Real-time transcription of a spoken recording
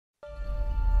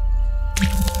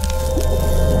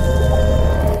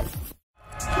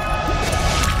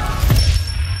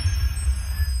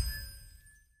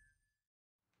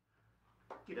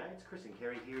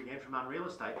from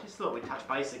Unrealestate. Just thought we'd touch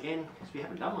base again because we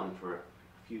haven't done one for a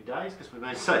few days because we've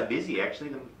been so busy.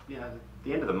 Actually,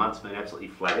 the end of the month's been absolutely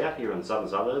flat out here in the southern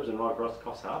suburbs and right across the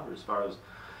Coast Harbour as far as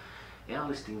our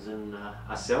listings and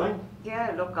are selling.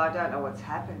 Yeah, look, I don't know what's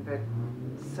happened, but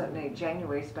certainly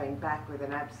January's been back with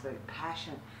an absolute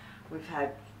passion. We've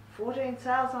had 14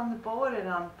 sales on the board, and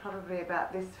I'm probably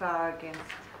about this far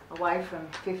away from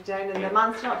 15, and the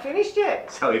month's not finished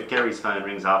yet. So if Kerry's phone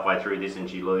rings halfway through this and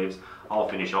she leaves, I'll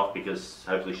finish off because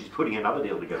hopefully she's putting another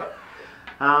deal together.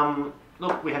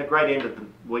 Look, we had a great end of the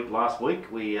week last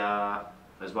week. We,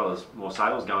 as well as more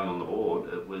sales going on the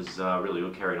board, it was really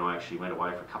good. Kerry and I actually went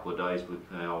away for a couple of days with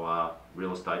our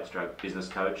real estate stroke business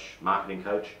coach, marketing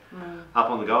coach, up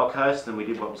on the Gold Coast, and we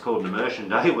did what was called an immersion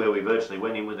day, where we virtually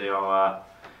went in with our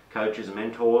coaches and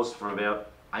mentors from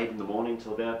about 8 in the morning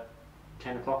till about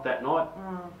 10 o'clock that night,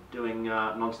 doing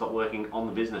non-stop working on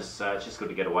the business. So it's just good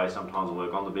to get away sometimes and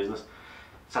work on the business.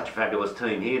 Such a fabulous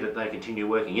team here that they continue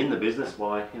working in the business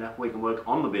while we can work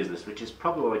on the business, which is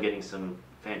probably why we're getting some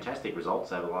fantastic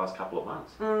results over the last couple of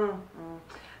months.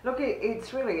 Look,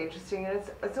 it's really interesting, and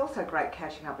it's also great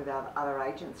catching up with other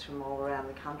agents from all around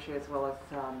the country, as well as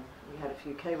we had a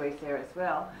few Kiwis there as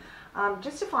well,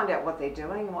 just to find out what they're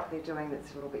doing and what they're doing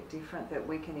that's a little bit different that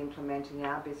we can implement in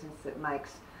our business that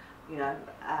makes,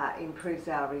 improves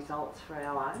our results for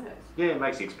our owners. Yeah, it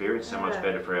makes the experience so much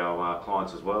better for our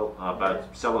clients as well,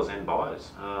 both sellers and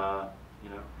buyers.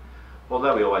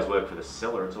 Although we always work for the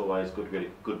seller, it's always good to get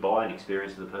a good buying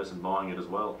experience for the person buying it as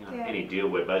well. Any deal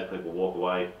where both people walk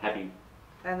away happy,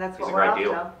 and that's what is a we're great after.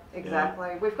 deal. Exactly.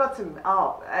 Yeah. We've got some,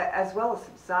 as well as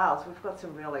some sales, we've got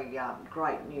some really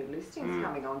great new listings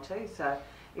coming on too. So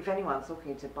if anyone's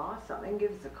looking to buy something,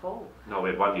 give us a call. No, we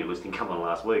had one new listing come on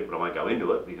last week, but I won't go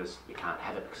into it because we can't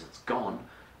have it because it's gone.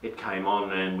 It came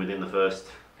on, and within the first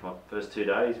 2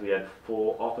 days we had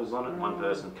 4 offers on it. One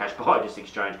person cash buy, just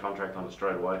exchanged contract on it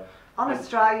straight away. On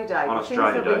Australia Day, on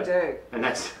Australia Day. We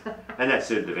do. And that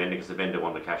suited the vendor because the vendor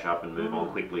wanted to cash up and move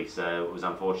on quickly, so it was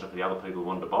unfortunate for the other people who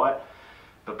wanted to buy it.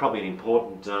 But probably an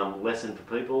important lesson for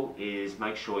people is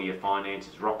make sure your finance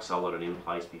is rock solid and in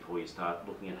place before you start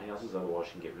looking at houses, otherwise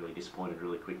you can get really disappointed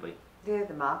really quickly. Yeah,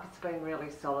 the market's been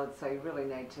really solid, so you really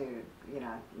need to,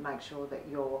 make sure that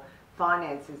your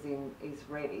finances is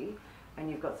ready and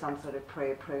you've got some sort of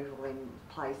pre-approval in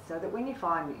place so that when you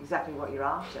find exactly what you're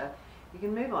after, you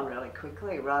can move on really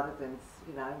quickly rather than,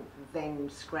 then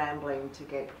scrambling to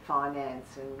get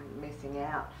finance and missing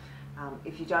out.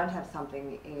 If you don't have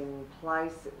something in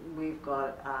place, we've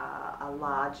got a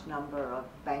large number of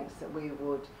banks that we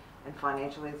would, and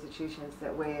financial institutions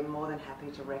that we're more than happy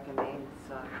to recommend,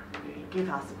 so give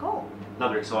us a call.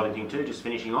 Another exciting thing too, just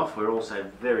finishing off, we're also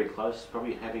very close,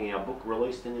 probably having our book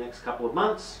released in the next couple of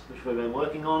months, which we've been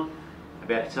working on,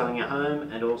 about selling a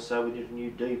home, and also we did a new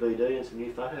DVD and some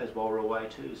new photos while we're away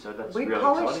too, so that's really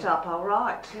exciting. We polished up all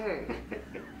right too.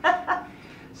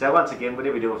 So once again,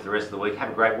 whatever you do for the rest of the week, have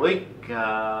a great week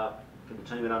for the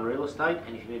team at Unrealestate,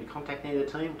 and if you need to contact any of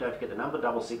the team, don't forget the number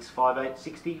 6658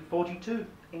 60 42.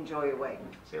 Enjoy your week.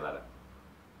 See you later.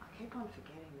 I keep on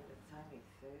forgetting.